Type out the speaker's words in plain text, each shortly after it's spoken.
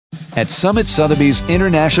at Summit Sotheby's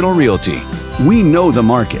International Realty. We know the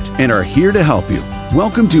market and are here to help you.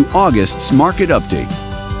 Welcome to August's Market Update.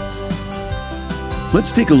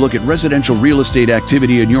 Let's take a look at residential real estate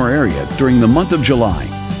activity in your area during the month of July.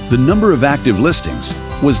 The number of active listings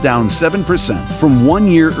was down 7% from 1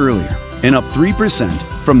 year earlier and up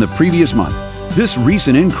 3% from the previous month. This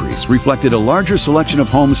recent increase reflected a larger selection of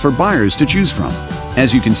homes for buyers to choose from.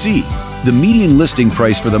 As you can see, the median listing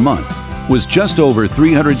price for the month was just over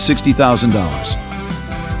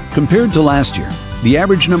 $360,000. Compared to last year, the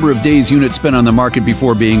average number of days units spent on the market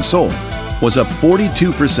before being sold was up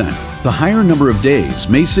 42%. The higher number of days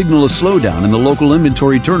may signal a slowdown in the local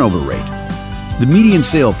inventory turnover rate. The median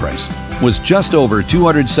sale price was just over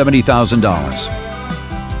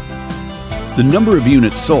 $270,000. The number of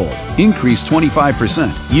units sold increased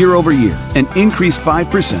 25% year over year and increased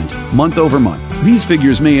 5% month over month. These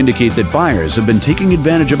figures may indicate that buyers have been taking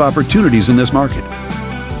advantage of opportunities in this market.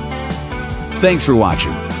 Thanks for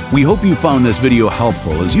watching. We hope you found this video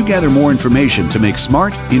helpful as you gather more information to make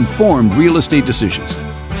smart, informed real estate decisions.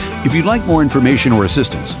 If you'd like more information or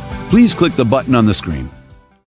assistance, please click the button on the screen.